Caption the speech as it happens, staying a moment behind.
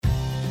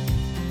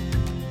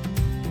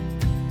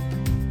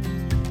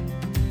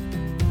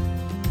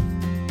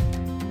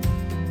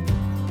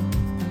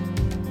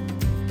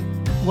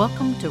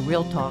Welcome to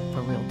Real Talk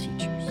for Real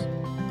Teachers.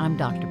 I'm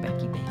Dr.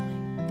 Becky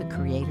Bailey, the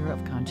creator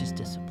of Conscious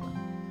Discipline.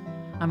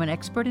 I'm an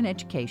expert in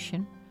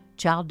education,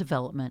 child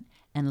development,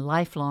 and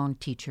lifelong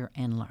teacher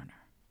and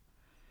learner.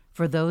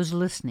 For those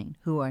listening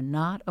who are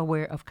not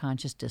aware of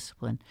Conscious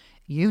Discipline,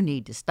 you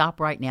need to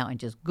stop right now and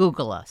just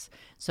Google us.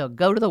 So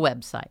go to the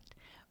website.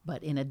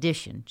 But in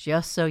addition,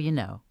 just so you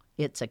know,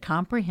 it's a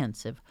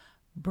comprehensive,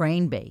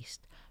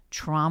 brain-based,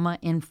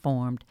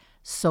 trauma-informed,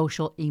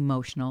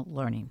 social-emotional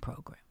learning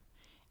program.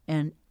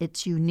 And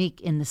it's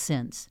unique in the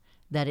sense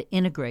that it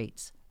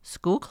integrates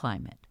school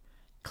climate,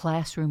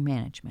 classroom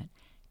management,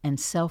 and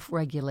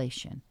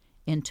self-regulation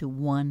into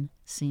one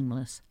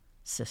seamless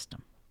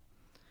system.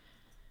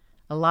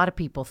 A lot of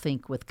people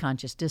think with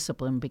Conscious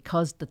Discipline,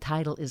 because the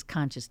title is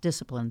Conscious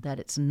Discipline, that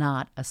it's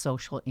not a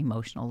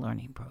social-emotional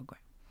learning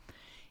program.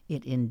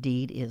 It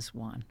indeed is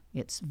one.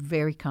 It's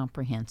very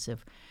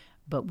comprehensive,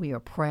 but we are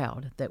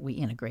proud that we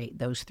integrate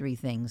those three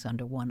things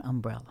under one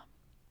umbrella.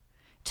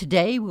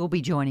 Today, we'll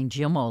be joining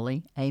Jill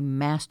Moley, a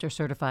master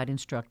certified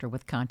instructor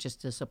with Conscious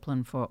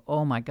Discipline for,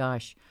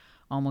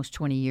 almost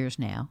 20 years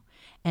now,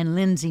 and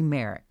Lindsay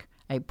Merrick,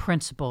 a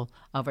principal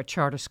of a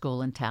charter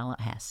school in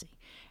Tallahassee.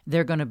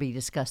 They're going to be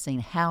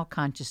discussing how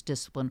Conscious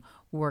Discipline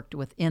worked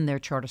within their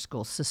charter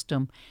school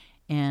system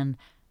and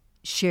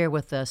share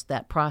with us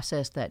that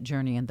process, that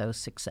journey, and those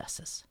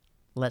successes.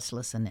 Let's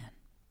listen in.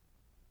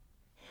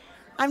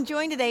 I'm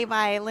joined today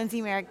by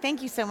Lindsay Merrick.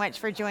 Thank you so much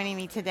for joining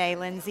me today,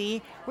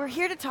 Lindsay. We're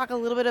here to talk a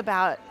little bit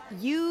about,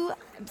 you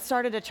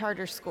started a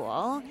charter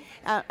school,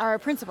 are a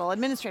principal,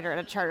 administrator at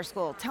a charter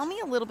school. Tell me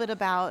a little bit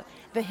about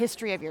the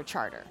history of your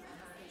charter.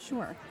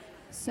 Sure.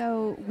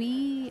 So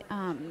the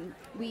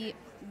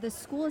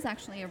school is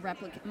actually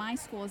my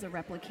school is a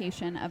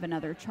replication of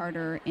another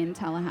charter in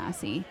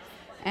Tallahassee.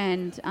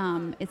 And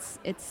it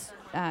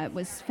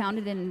was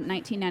founded in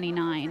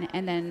 1999,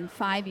 and then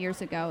 5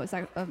 years ago, it was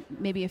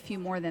maybe a few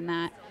more than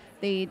that,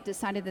 they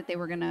decided that they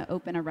were going to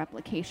open a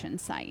replication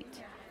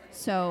site.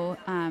 So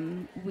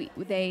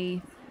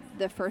the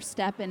first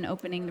step in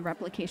opening the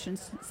replication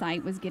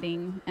site was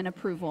getting an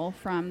approval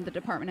from the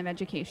Department of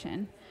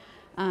Education,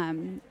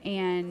 and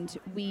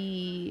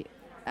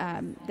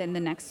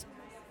then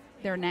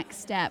their next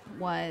step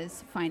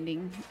was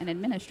finding an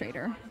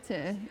administrator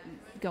to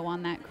go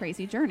on that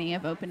crazy journey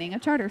of opening a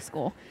charter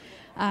school.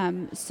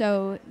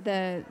 So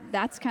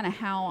that's kind of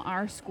how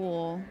our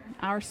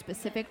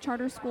specific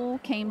charter school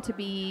came to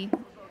be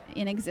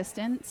in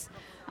existence.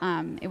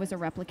 It was a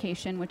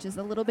replication, which is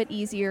a little bit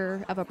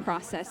easier of a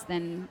process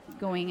than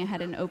going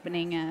ahead and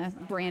opening a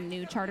brand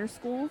new charter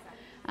school.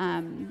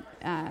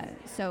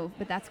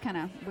 But that's kind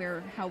of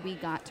how we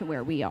got to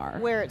where we are.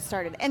 Where it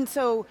started. And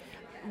so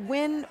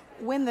when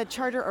the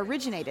charter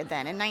originated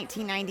then in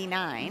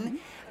 1999,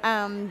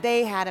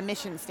 they had a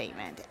mission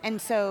statement.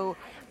 And so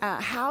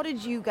how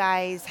did you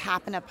guys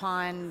happen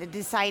upon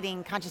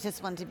deciding Conscious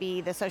Discipline to be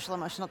the social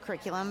emotional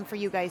curriculum for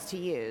you guys to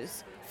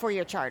use for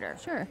your charter?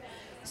 Sure.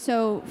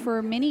 So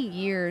for many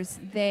years,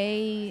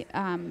 they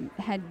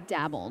had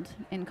dabbled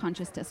in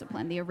Conscious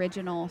Discipline. The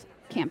original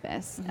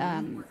campus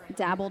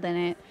dabbled in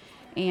it.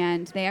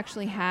 And they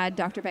actually had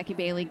Dr. Becky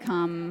Bailey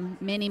come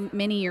many,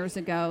 many years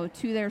ago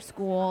to their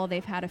school.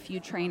 They've had a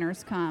few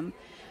trainers come,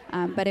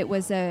 but it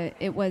was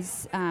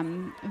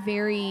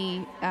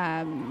very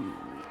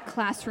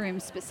classroom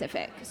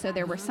specific. So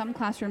there were some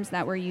classrooms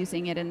that were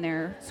using it in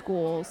their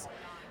schools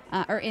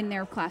or in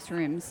their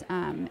classrooms,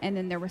 and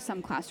then there were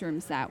some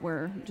classrooms that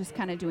were just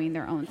kind of doing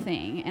their own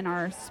thing. And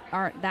our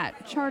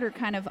that charter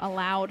kind of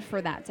allowed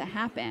for that to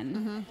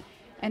happen.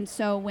 And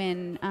so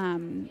when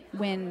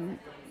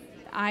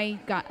I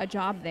got a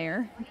job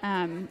there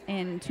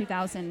in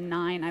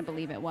 2009, I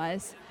believe it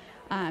was.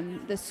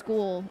 The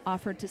school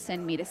offered to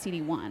send me to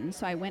CD1.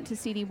 So I went to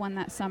CD1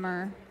 that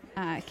summer,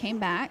 came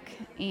back,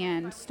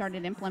 and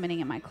started implementing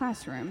in my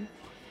classroom.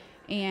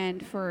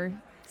 And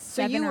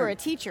so you were a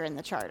teacher in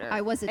the charter? I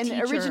was a teacher in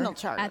the original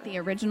charter. At the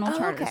original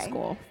charter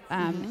school.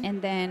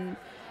 And then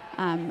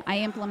I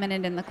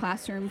implemented in the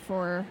classroom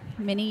for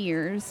many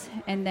years.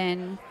 And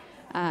then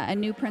a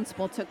new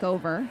principal took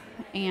over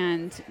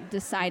and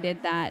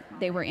decided that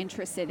they were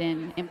interested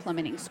in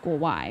implementing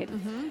school-wide.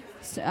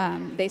 So,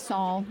 they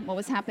saw what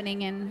was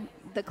happening in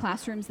the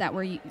classrooms that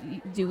were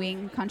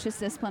doing Conscious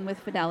Discipline with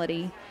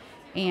Fidelity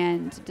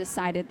and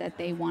decided that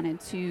they wanted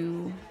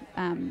to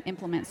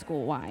implement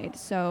school-wide.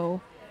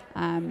 So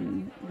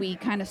we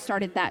kind of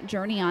started that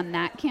journey on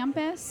that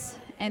campus,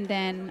 and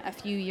then a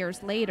few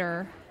years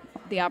later,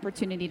 the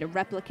opportunity to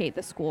replicate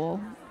the school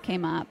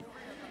came up.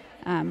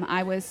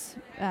 I was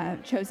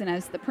chosen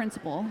as the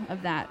principal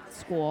of that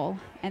school,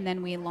 and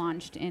then we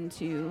launched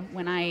into,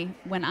 when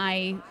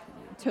I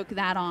took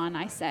that on,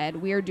 I said,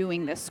 we're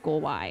doing this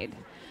school-wide.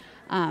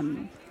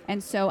 And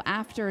so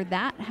after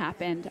that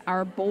happened,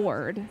 our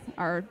board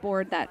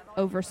that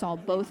oversaw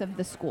both of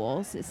the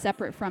schools is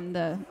separate from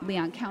the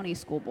Leon County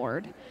School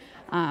Board.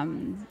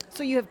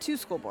 So you have two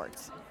school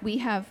boards?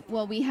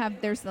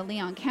 There's the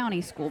Leon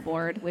County School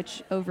Board,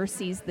 which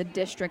oversees the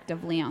District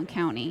of Leon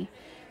County.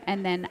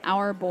 And then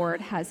our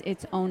board has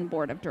its own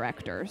board of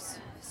directors.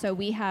 So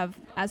we have,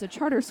 as a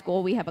charter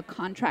school, we have a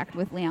contract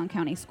with Leon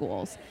County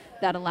Schools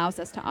that allows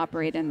us to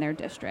operate in their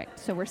district.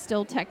 So we're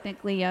still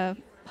technically a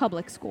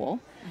public school.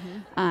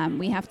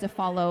 We have to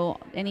follow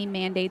any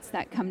mandates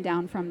that come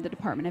down from the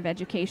Department of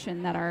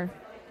Education that are,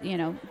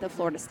 the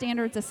Florida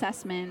Standards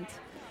Assessment,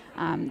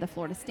 the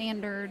Florida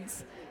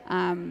Standards,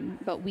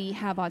 but we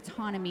have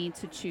autonomy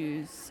to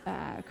choose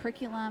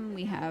curriculum.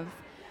 We have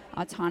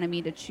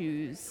autonomy to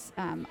choose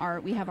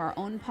we have our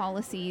own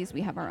policies,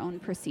 we have our own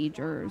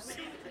procedures,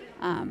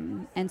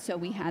 and so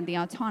we had the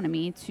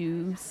autonomy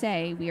to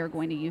say we are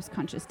going to use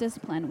conscious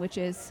discipline, which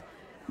is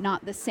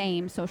not the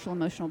same social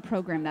emotional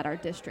program that our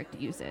district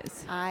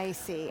uses. I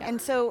see.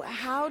 And so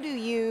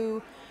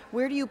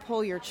where do you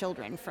pull your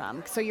children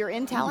from? So you're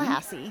in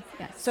Tallahassee.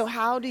 Yes. So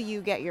how do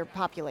you get your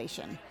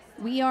population?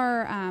 We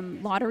are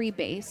lottery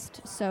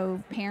based,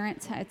 so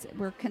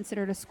we're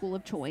considered a school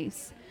of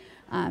choice.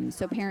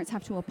 So parents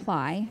have to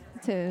apply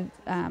to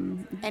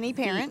any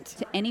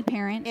parent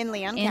in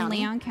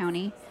Leon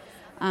County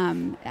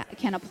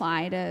can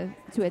apply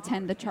to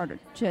attend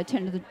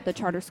the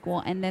charter school,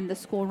 and then the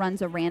school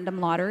runs a random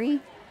lottery,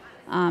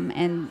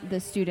 and the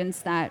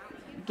students that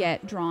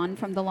get drawn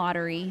from the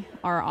lottery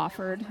are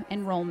offered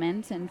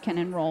enrollment and can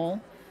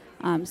enroll.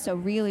 So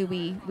really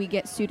we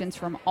get students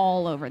from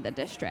all over the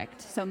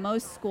district. So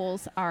most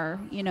schools are,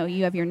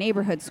 you have your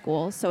neighborhood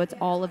schools, so it's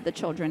all of the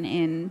children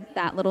in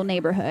that little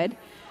neighborhood.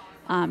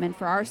 And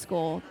for our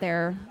school,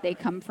 they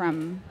come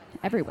from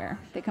everywhere.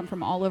 They come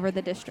from all over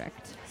the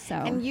district. So.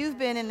 And you've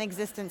been in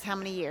existence how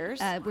many years?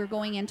 We're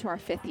going into our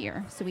 5th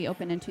year. So we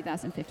opened in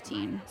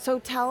 2015. So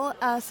tell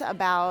us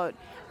about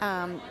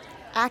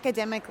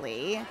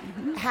academically,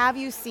 have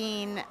you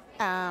seen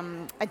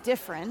a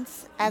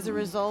difference as a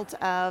result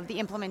of the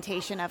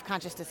implementation of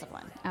conscious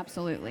discipline?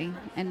 Absolutely.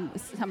 And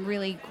some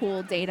really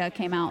cool data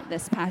came out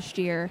this past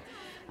year.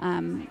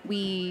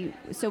 We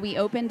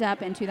opened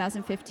up in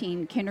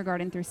 2015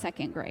 kindergarten through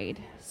 2nd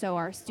grade. So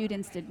our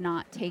students did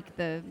not take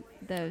the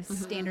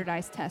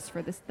standardized test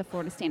for the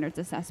Florida Standards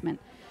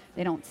Assessment.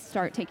 They don't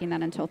start taking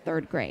that until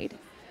 3rd grade.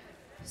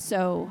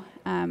 So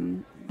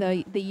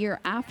the year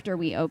after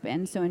we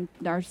opened, so in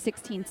our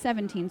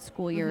 16-17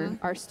 school year,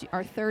 our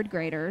 3rd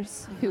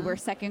graders, who were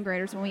 2nd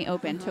graders when we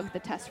opened, took the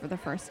test for the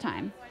first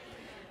time.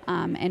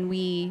 And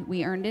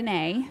we earned an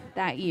A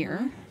that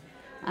year.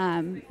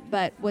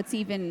 But what's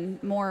even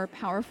more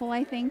powerful,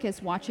 I think,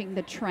 is watching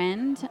the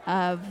trend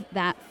of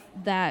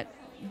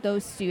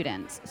those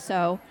students.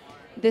 So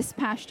this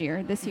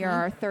year,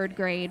 our 3rd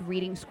grade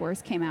reading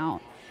scores came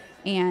out.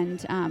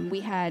 And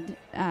we had,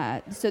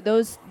 the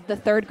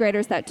 3rd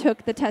graders that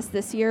took the test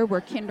this year were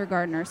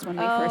kindergartners when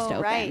we first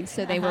opened. Right.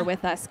 So they were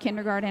with us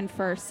kindergarten,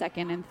 1st,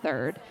 2nd, and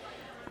 3rd.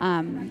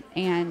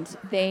 And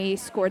they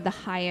scored the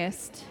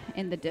highest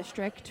in the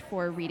district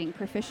for reading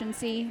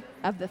proficiency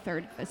of the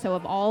 3rd. So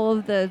of all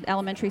of the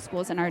elementary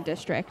schools in our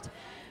district,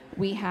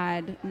 we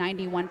had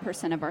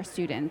 91% of our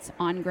students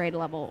on grade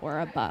level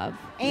or above.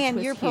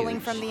 And you're pulling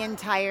huge. from the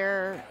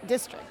entire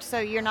district. So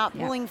you're not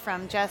pulling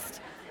from just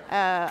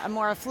a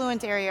more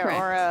affluent area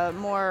Correct. or a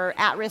more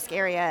at-risk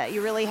area.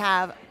 You really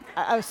have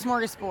a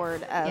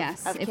smorgasbord of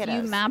Yes, if kiddos.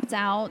 you mapped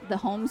out the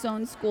home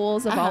zone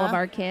schools of all of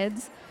our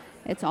kids,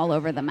 it's all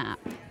over the map.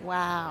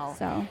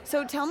 Wow.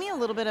 So tell me a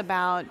little bit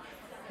about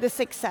the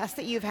success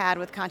that you've had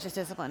with conscious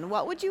discipline.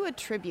 What would you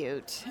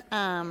attribute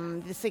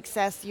the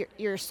success,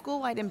 your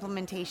school-wide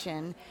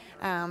implementation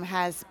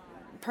has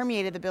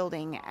permeated the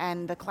building,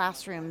 and the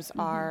classrooms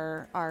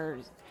are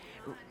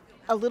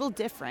a little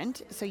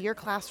different. So your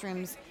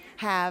classrooms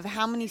have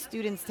how many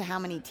students to how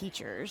many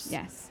teachers?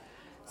 Yes.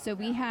 So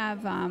we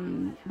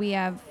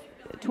have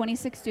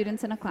 26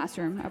 students in a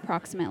classroom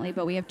approximately,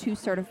 but we have 2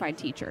 certified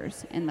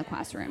teachers in the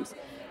classrooms.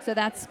 So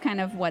that's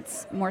kind of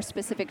what's more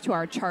specific to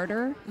our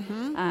charter.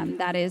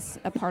 That is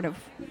a part of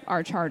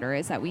our charter,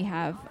 is that we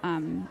have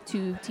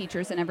 2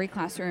 teachers in every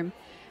classroom.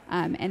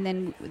 And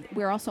then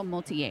we're also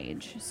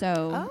multi-age.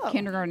 So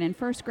kindergarten and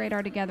 1st grade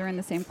are together in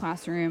the same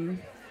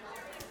classroom.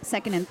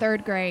 2nd and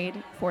 3rd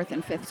grade, 4th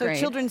and 5th grade. So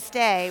children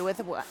stay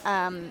with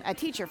a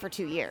teacher for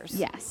 2 years.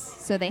 Yes.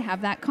 So they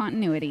have that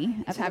continuity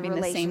of having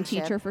the same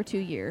teacher for 2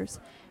 years.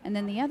 And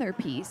then the other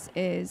piece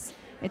is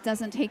it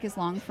doesn't take as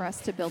long for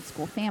us to build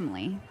school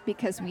family,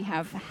 because we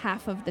have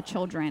half of the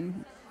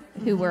children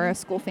who were a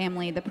school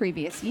family the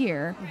previous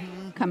year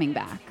coming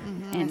back.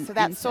 And so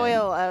that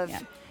soil of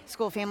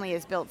school family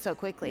is built so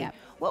quickly. Yep.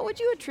 What would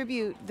you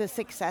attribute the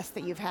success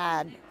that you've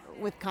had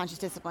with conscious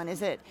discipline?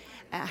 Is it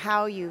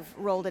how you've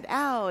rolled it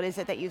out? Is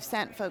it that you've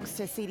sent folks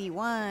to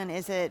CD1?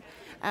 Is it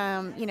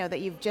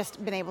that you've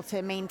just been able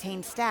to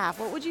maintain staff?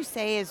 What would you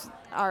say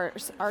are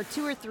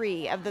 2 or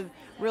 3 of the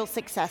real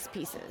success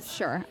pieces?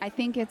 Sure. I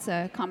think it's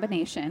a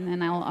combination,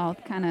 and I'll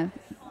kind of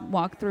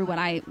walk through when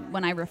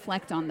I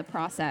reflect on the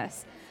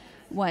process,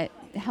 what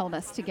held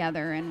us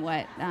together and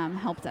what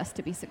helped us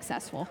to be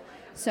successful.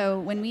 So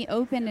when we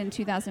opened in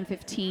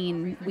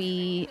 2015,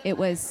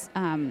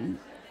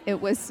 it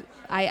was,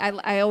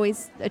 I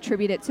always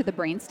attribute it to the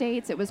brain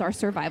states. It was our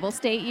survival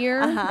state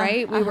year,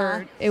 right?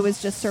 It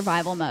was just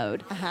survival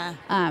mode.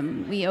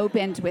 We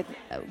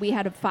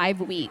had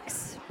 5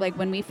 weeks. Like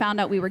when we found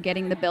out we were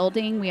getting the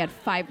building, we had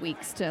 5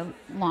 weeks to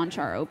launch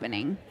our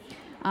opening.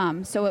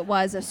 So it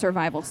was a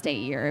survival state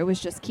year. It was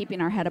just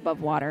keeping our head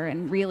above water,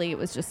 and really it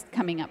was just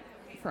coming up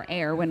for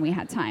air when we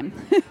had time.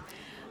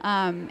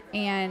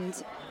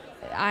 And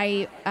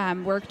I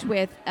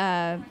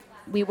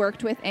we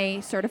worked with a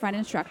certified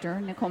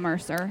instructor, Nicole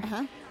Mercer,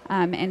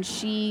 and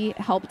she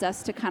helped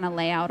us to kind of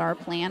lay out our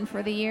plan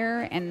for the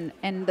year. And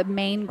the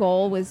main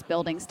goal was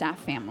building staff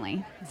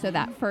family. So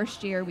that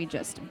first year, we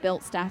just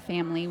built staff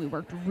family. We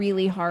worked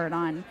really hard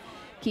on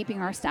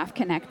keeping our staff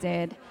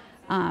connected.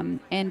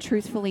 And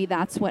truthfully,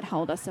 that's what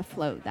held us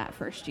afloat that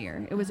first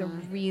year. It was a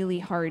really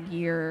hard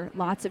year,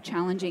 lots of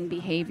challenging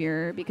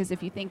behavior, because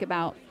if you think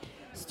about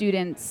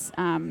students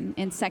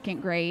in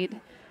second grade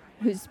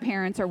whose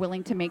parents are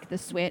willing to make the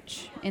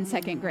switch in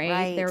second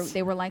grade,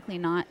 they were likely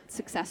not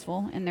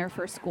successful in their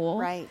first school.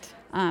 Right.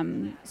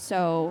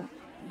 So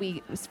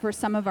for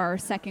some of our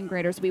second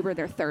graders, we were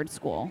their third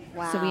school.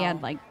 Wow. So we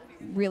had like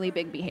really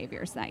big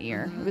behaviors that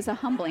year. It was a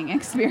humbling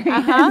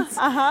experience.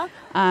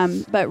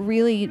 But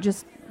really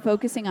just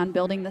focusing on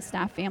building the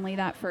staff family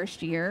that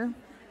first year.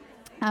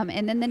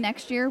 And then the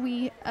next year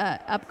we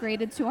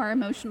upgraded to our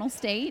emotional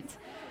state.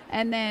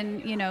 And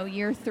then,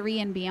 year 3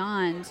 and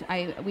beyond,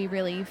 we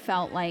really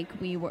felt like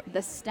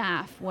the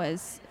staff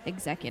was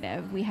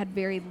executive. We had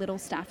very little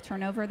staff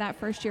turnover that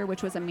first year,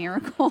 which was a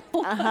miracle,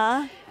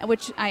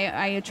 which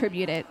I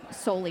attribute it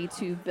solely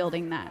to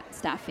building that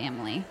staff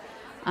family.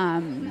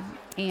 And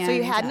so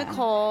you had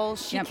Nicole,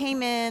 she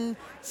came in,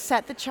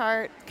 set the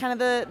chart,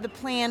 kind of the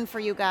plan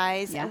for you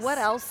guys. Yes. What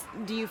else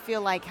do you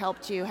feel like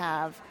helped you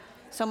have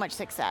so much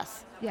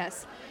success?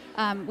 Yes.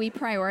 We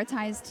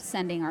prioritized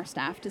sending our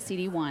staff to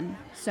CD1.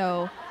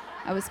 So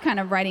I was kind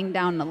of writing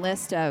down the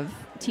list of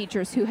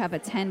teachers who have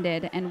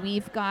attended, and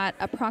we've got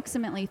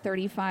approximately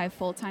 35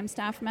 full-time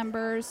staff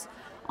members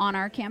on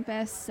our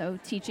campus, so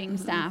teaching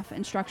staff,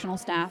 instructional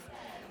staff.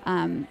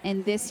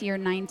 And this year,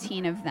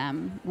 19 of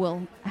them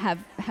will have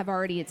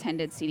already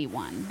attended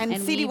CD1. And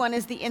CD1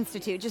 is the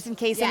institute, just in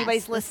case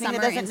anybody's listening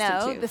that doesn't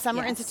know. The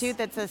Summer Institute,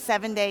 that's a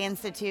 7-day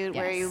institute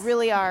where you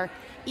really are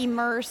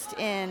immersed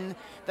in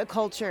the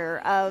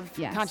culture of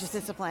conscious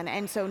discipline.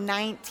 And so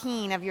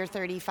 19 of your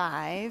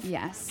 35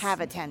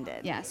 have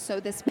attended. Yes. So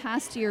this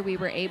past year, we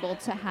were able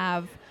to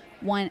have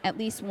at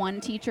least one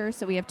teacher.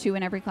 So we have 2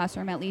 in every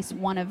classroom, at least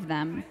one of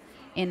them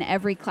in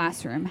every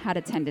classroom had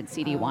attended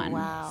CD1. Oh,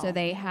 wow. So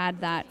they had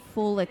that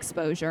full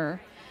exposure.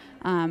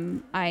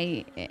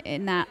 I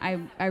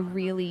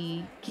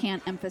really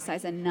can't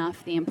emphasize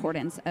enough the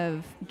importance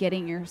of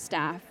getting your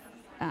staff,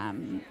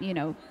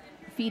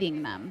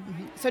 feeding them.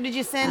 So did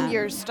you send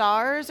your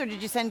stars, or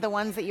did you send the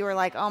ones that you were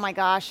like, oh my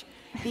gosh,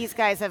 these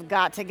guys have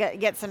got to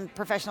get some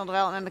professional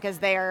development because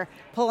they are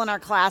pulling our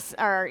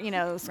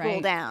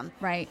school down?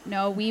 Right.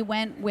 No, we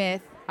went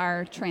with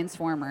our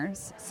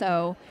transformers.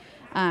 So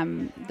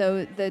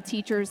the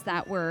teachers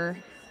that were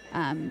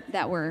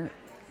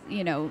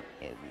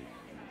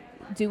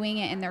doing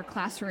it in their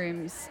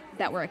classrooms,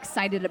 that were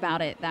excited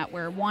about it, that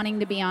were wanting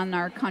to be on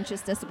our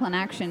conscious discipline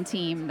action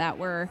team, that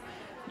were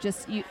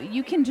just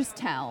you can just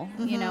tell.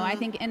 I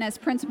think, and as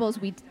principals,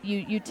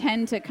 you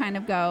tend to kind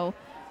of go,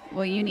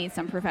 well, you need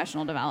some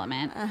professional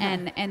development,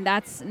 and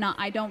that's not.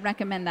 I don't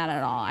recommend that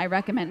at all. I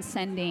recommend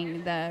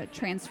sending the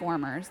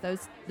transformers,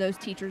 those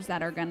teachers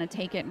that are going to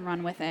take it and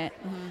run with it.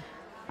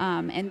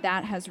 And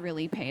that has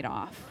really paid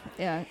off.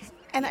 Yeah.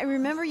 And I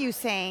remember you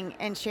saying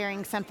and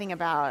sharing something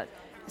about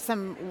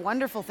some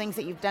wonderful things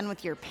that you've done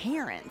with your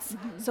parents.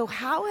 So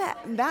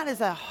that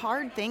is a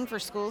hard thing for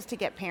schools to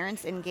get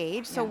parents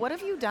engaged. So what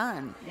have you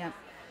done? Yep.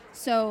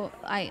 So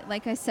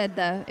like I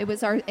said, it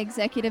was our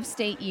executive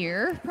state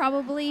year.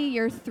 Probably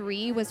year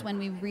 3 was when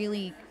we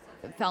really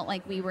felt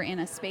like we were in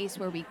a space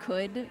where we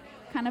could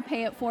kind of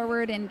pay it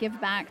forward and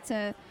give back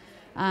to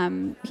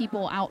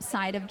people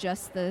outside of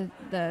just the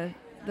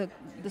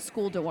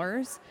school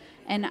doors.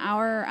 And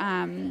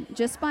our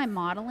just by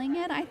modeling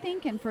it, I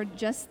think, and for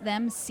just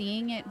them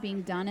seeing it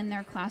being done in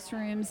their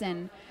classrooms,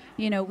 and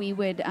we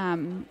would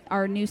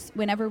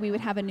whenever we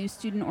would have a new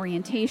student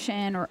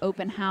orientation or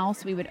open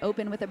house, we would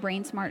open with a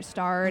Brain Smart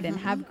Start and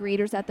have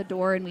greeters at the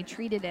door, and we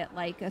treated it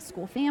like a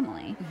school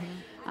family.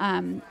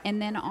 And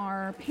then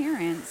our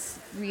parents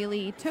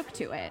really took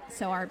to it.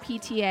 So our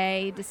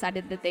PTA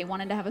decided that they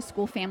wanted to have a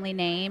school family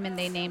name, and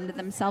they named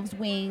themselves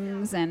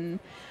Wings, and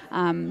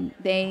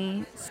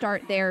they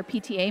start their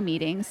PTA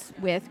meetings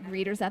with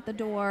greeters at the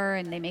door,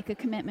 and they make a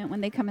commitment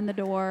when they come in the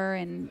door,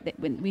 and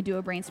when we do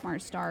a Brain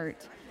Smart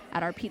Start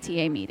at our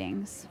PTA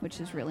meetings,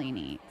 which is really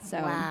neat. So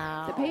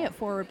the pay it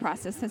forward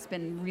process has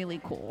been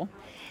really cool.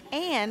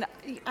 And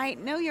I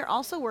know you're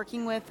also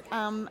working with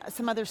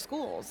some other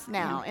schools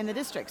now in the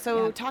district.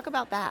 So talk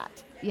about that.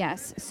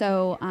 Yes.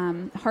 So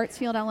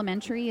Hartsfield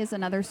Elementary is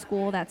another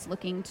school that's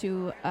looking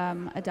to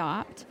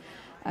adopt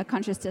a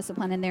conscious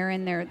discipline, and they're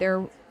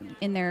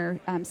in their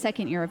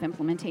second year of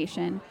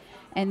implementation.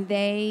 And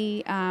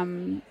they,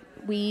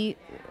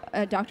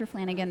 Dr.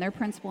 Flanagan, their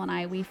principal, and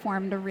I, we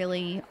formed a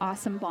really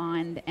awesome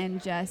bond,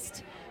 and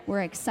just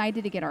we're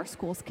excited to get our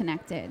schools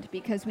connected,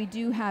 because we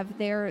do have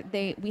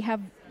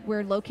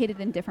we're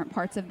located in different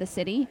parts of the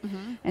city,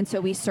 and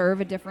so we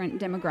serve a different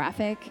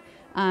demographic.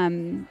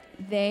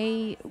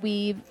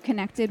 We've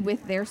connected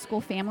with their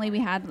school family. We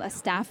had a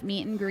staff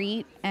meet and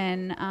greet,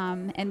 and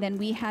then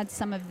we had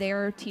some of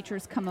their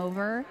teachers come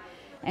over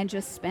and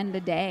just spend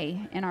a day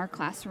in our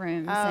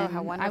classrooms. Oh, and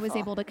how wonderful. I was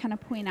able to kind of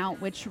point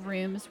out which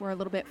rooms were a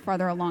little bit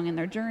farther along in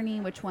their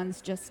journey, which ones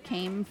just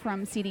came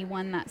from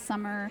CD1 that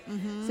summer,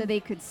 so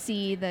they could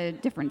see the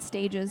different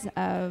stages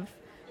of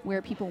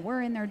where people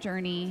were in their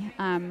journey.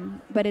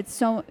 But it's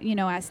so,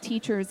 as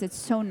teachers, it's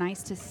so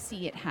nice to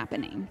see it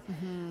happening,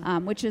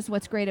 which is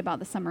what's great about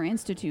the Summer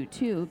Institute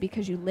too,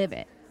 because you live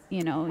it,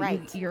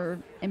 Right. you're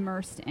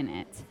immersed in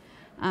it.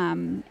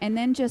 And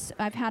then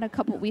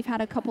we've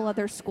had a couple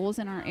other schools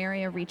in our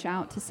area reach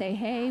out to say,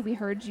 hey, we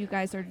heard you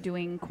guys are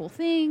doing cool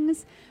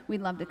things.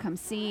 We'd love to come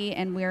see.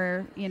 And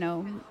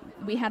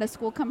we had a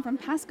school come from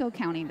Pasco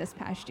County this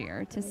past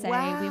year to say,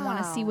 we want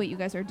to see what you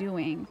guys are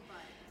doing.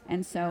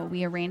 And so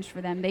we arranged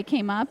for them. They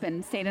came up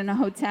and stayed in a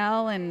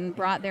hotel and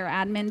brought their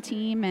admin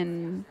team.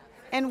 And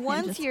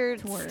once your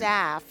toured.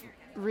 staff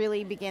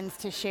really begins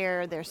to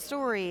share their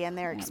story and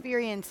their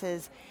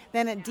experiences,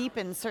 then it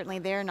deepens certainly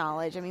their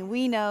knowledge. I mean,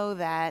 we know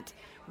that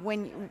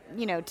when,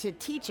 to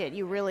teach it,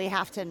 you really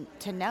have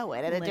to know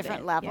it at a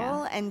different level.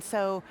 Yeah. And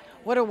so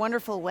what a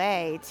wonderful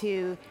way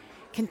to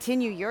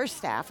continue your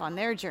staff on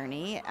their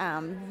journey.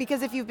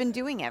 Because if you've been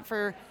doing it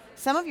for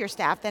some of your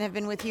staff that have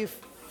been with you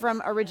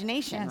from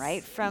origination, Yes.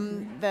 right?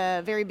 From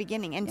the very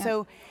beginning. And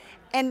so,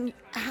 and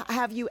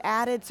have you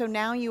added, so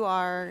now you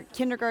are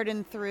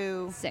kindergarten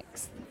through?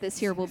 Sixth.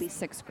 This year will be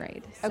sixth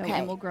grade. So, Okay.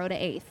 And we'll grow to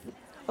eighth.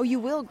 Oh, you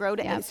will grow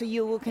to Yep. eight. So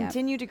you will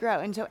continue to grow.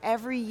 And so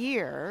every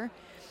year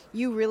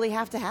you really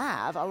have to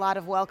have a lot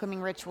of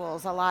welcoming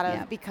rituals, a lot of,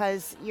 Yep.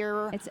 because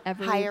you're It's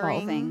ever hiring,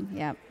 evolving.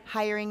 Yep.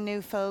 hiring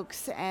new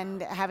folks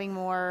and having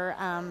more,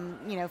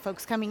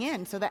 folks coming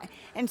in.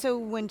 So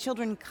when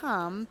children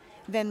come,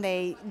 then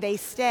they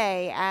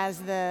stay as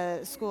the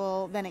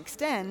school then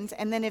extends.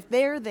 And then if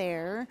they're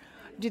there,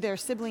 do their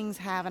siblings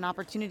have an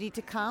opportunity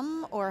to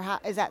come, or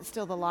is that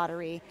still the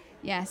lottery?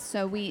 Yes.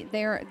 So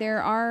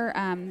there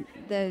are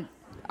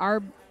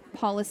our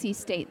policies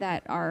state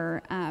that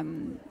our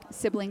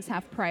siblings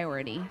have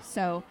priority.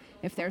 So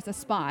if there's a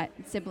spot,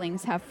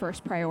 siblings have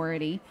first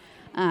priority.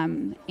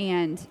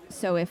 And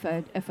so if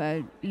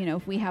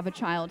we have a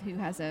child who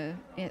has a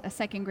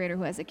second grader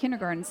who has a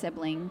kindergarten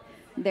sibling,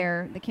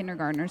 the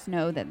kindergartners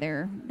know that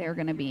they're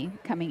going to be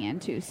coming in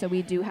too. So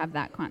we do have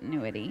that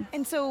continuity.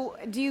 And so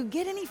do you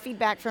get any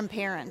feedback from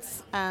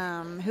parents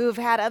who have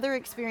had other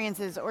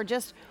experiences, or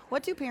just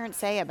what do parents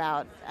say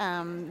about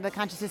the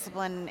conscious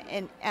discipline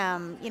and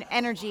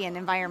energy and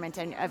environment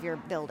of your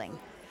building?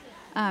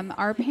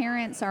 Our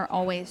parents are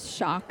always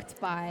shocked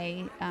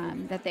by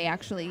that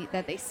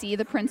they see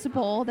the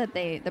principal, that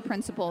the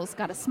principal's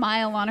got a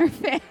smile on her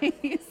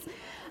face.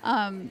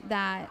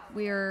 That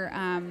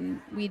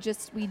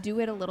we do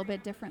it a little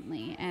bit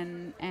differently,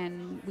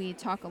 and we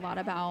talk a lot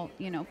about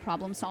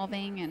problem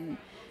solving,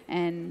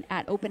 and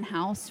at open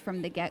house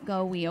from the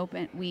get-go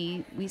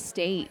we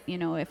state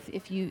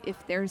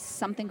if there's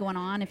something going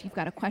on, if you've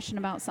got a question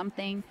about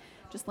something,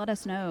 just let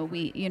us know.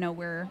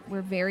 We're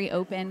very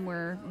open,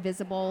 we're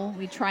visible,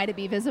 we try to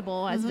be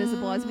visible as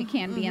we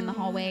can be in the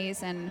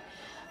hallways, and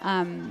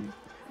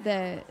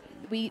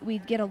we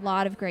get a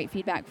lot of great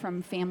feedback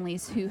from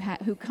families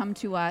who come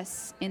to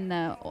us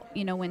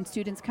when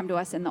students come to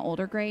us in the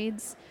older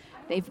grades.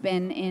 They've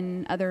been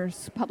in other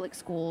public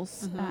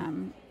schools,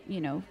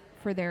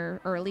 for their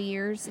early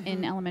years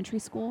in elementary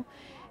school,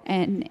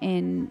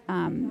 and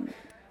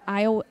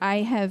I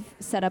have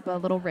set up a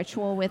little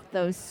ritual with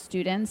those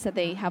students that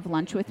they have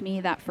lunch with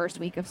me that first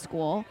week of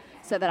school,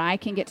 so that I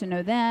can get to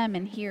know them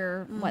and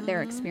hear what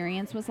their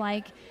experience was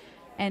like.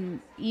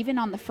 And even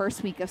on the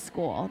first week of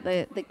school,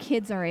 the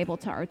kids are able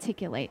to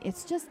articulate.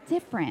 It's just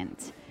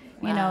different.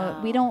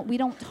 Wow. We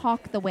don't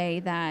talk the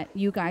way that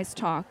you guys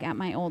talk at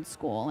my old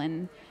school.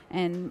 And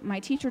my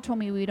teacher told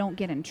me we don't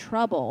get in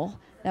trouble,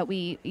 that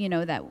we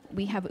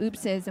have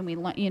oopses,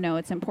 and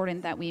it's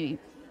important that we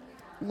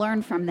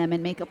learn from them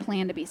and make a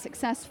plan to be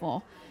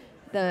successful.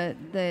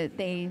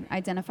 They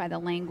identify the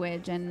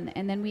language, and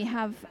then we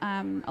have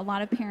a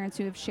lot of parents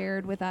who have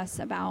shared with us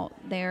about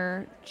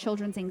their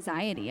children's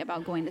anxiety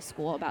about going to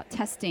school, about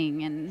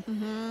testing, and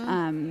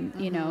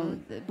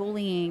the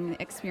bullying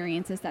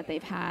experiences that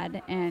they've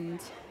had,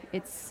 and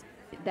it's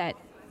that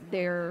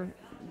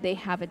they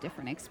have a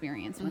different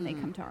experience when they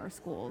come to our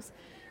schools.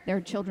 Their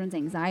children's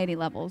anxiety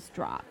levels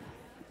drop.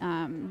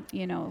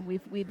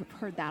 We've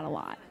heard that a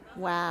lot.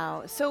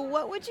 Wow. So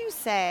what would you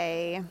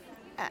say,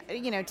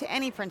 to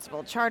any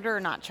principal, charter or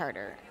not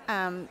charter,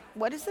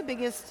 what is the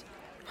biggest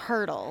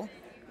hurdle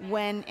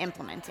when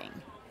implementing?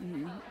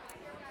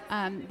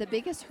 The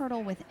biggest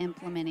hurdle with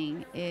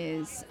implementing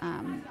is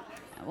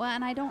well,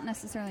 and I don't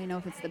necessarily know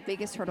if it's the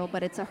biggest hurdle,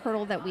 but it's a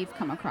hurdle that we've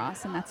come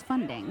across, and that's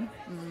funding.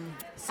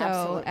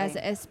 So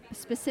as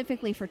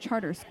specifically for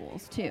charter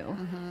schools too,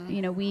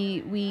 you know,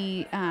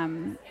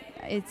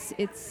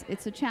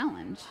 it's a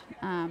challenge,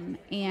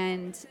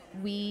 and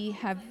we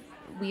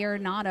are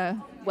not a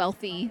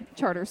wealthy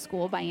charter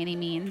school by any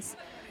means.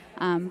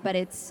 But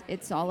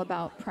it's all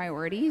about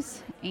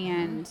priorities,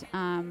 and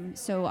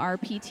so our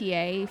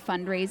PTA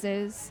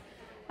fundraises,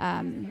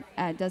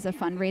 does a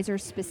fundraiser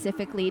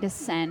specifically to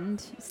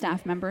send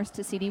staff members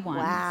to CD1.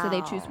 Wow. So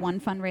they choose one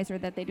fundraiser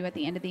that they do at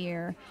the end of the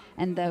year,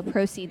 and the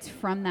proceeds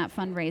from that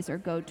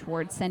fundraiser go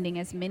towards sending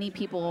as many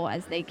people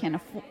as they can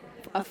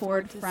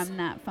afford from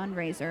that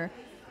fundraiser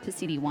to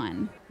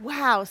CD1.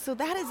 Wow, so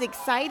that is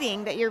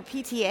exciting that your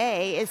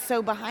PTA is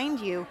so behind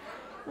you.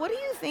 What do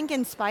you think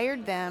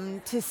inspired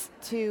them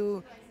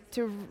to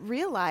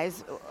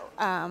realize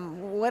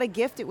what a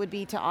gift it would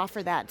be to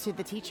offer that to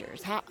the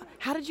teachers?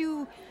 How did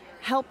you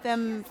help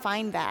them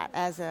find that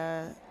as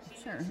a...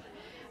 Sure.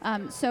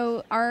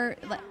 So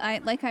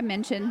like I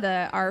mentioned,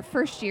 our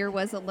first year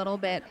was a little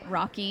bit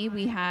rocky.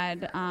 We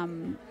had,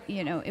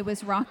 it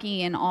was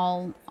rocky in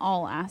all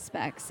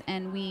aspects,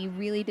 and we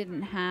really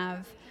didn't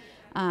have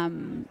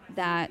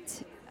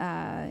that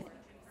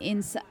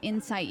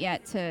insight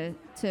yet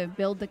to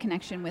build the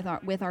connection with our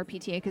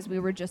PTA, because we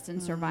were just in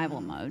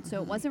survival mode.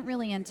 So it wasn't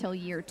really until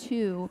year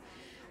 2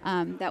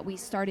 that we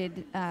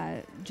started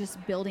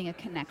just building a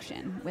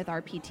connection with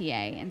our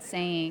PTA and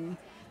saying,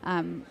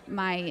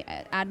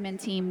 my admin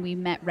team, we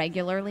met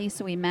regularly,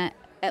 so we met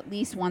at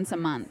least once a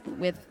month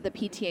with the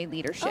PTA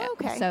leadership. Oh,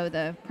 okay. So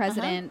the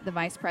president, the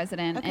vice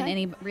president, and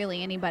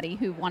anybody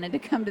who wanted to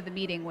come to the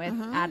meeting with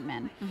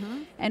admin.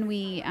 And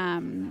we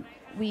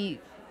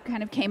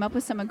kind of came up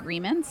with some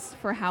agreements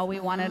for how we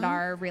wanted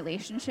our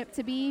relationship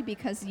to be,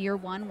 because year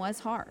 1 was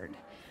hard.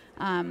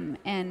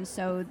 And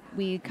so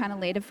we kind of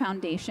laid a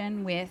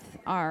foundation with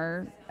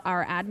our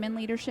admin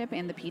leadership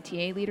and the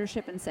PTA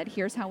leadership and said,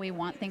 here's how we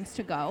want things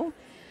to go.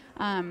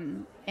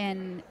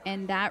 And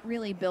that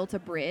really built a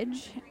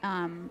bridge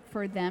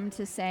for them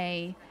to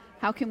say,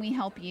 how can we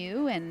help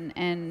you?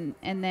 And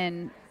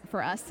then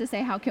for us to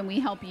say, how can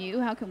we help you?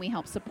 How can we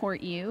help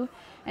support you?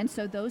 And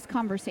so those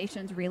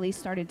conversations really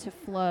started to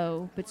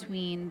flow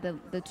between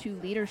the 2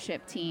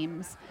 leadership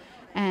teams,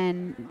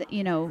 and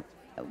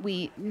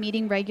we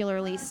meeting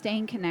regularly,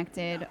 staying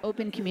connected,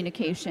 open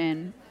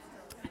communication,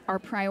 our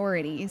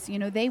priorities.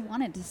 They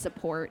wanted to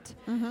support.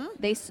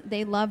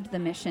 They loved the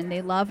mission.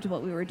 They loved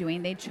what we were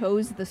doing. They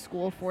chose the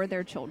school for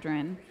their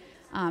children.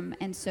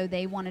 And so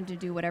they wanted to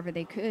do whatever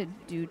they could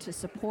do to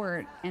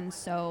support. And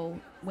so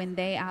when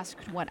they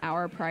asked what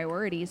our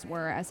priorities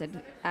were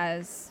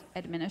as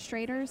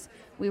administrators,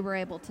 we were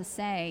able to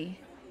say,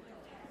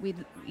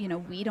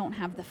 we don't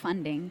have the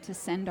funding to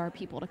send our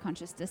people to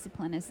Conscious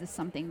Discipline. Is this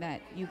something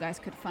that you guys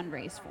could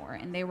fundraise for?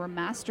 And they were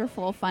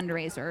masterful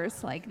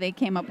fundraisers. Like, they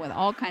came up with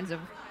all kinds of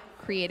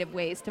creative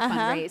ways to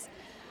fundraise.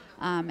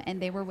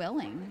 And they were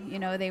willing,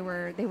 they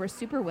were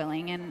super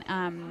willing.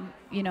 And,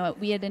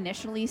 we had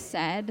initially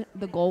said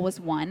the goal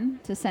was 1,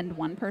 to send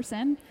 1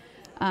 person.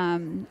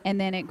 And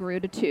then it grew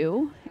to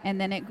 2.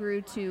 And then it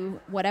grew to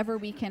whatever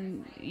we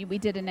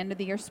did an end of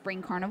the year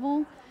spring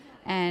carnival,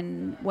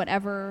 and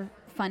whatever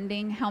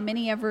funding, how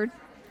many ever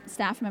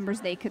staff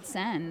members they could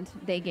send,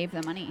 they gave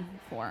the money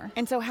for.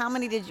 And so how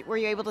many were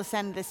you able to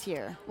send this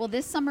year? Well,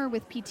 this summer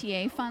with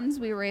PTA funds,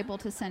 we were able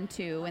to send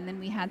 2, and then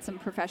we had some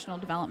professional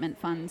development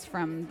funds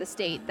from the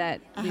state that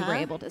we were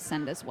able to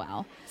send as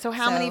well. So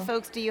how many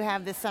folks do you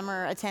have this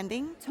summer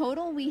attending?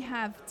 Total, we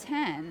have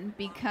 10,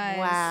 because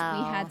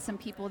we had some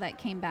people that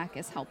came back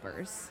as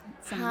helpers.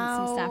 Some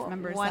staff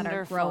members that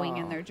are growing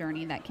in their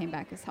journey that came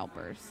back as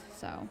helpers.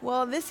 So.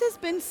 Well, this has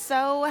been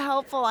so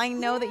helpful. I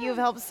know that you've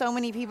helped so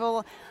many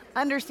people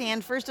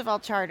understand, first of all,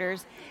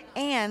 charters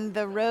and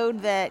the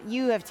road that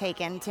you have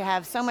taken to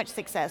have so much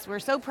success. We're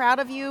so proud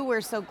of you.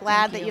 We're so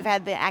glad that you've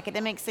had the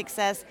academic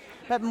success,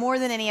 but more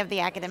than any of the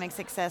academic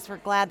success, we're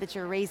glad that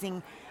you're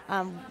raising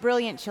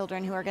brilliant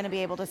children who are going to be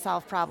able to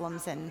solve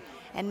problems and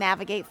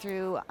navigate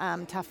through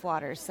tough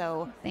waters.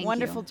 So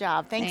wonderful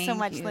job. Thanks so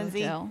much,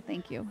 Lindsay. Jill.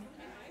 Thank you.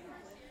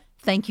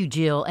 Thank you,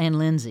 Jill and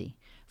Lindsay,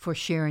 for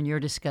sharing your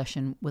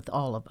discussion with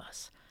all of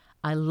us.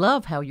 I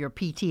love how your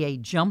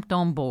PTA jumped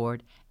on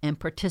board and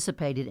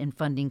participated in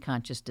funding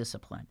Conscious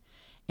Discipline,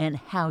 and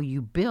how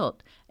you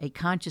built a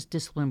Conscious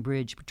Discipline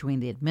bridge between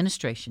the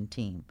administration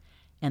team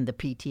and the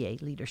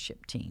PTA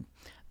leadership team.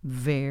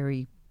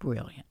 Very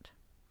brilliant.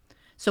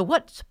 So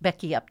what's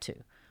Becky up to?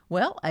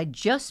 Well, I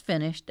just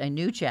finished a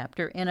new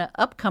chapter in an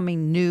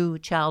upcoming new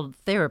child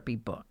therapy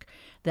book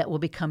that will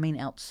be coming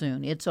out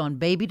soon. It's on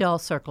baby doll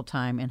circle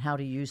time and how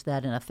to use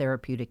that in a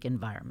therapeutic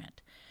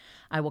environment.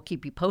 I will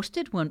keep you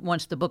posted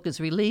once the book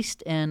is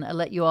released, and I'll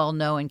let you all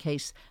know in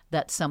case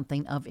that's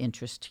something of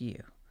interest to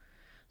you.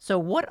 So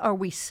what are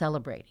we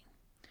celebrating?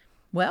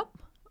 Well,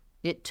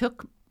 it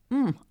took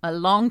a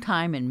long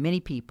time and many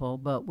people,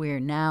 but we're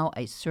now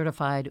a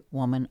certified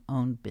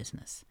woman-owned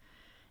business.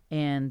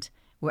 And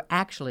we're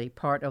actually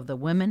part of the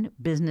Women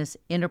Business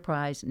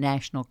Enterprise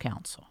National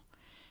Council.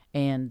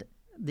 And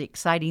the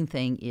exciting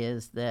thing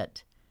is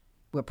that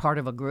we're part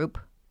of a group,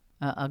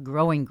 a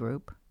growing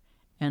group.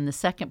 And the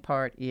second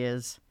part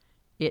is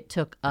it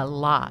took a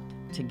lot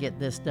to get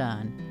this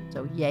done.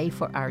 So yay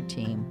for our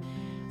team.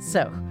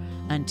 So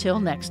until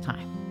next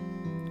time,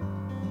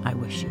 I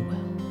wish you well.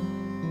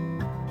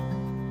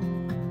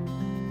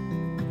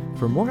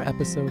 For more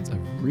episodes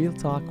of Real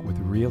Talk with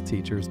Real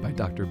Teachers by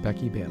Dr.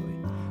 Becky Bailey,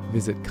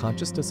 visit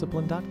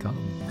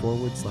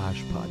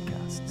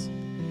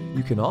consciousdiscipline.com/podcasts.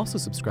 You can also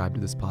subscribe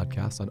to this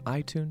podcast on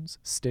iTunes,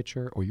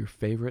 Stitcher, or your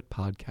favorite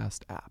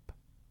podcast app.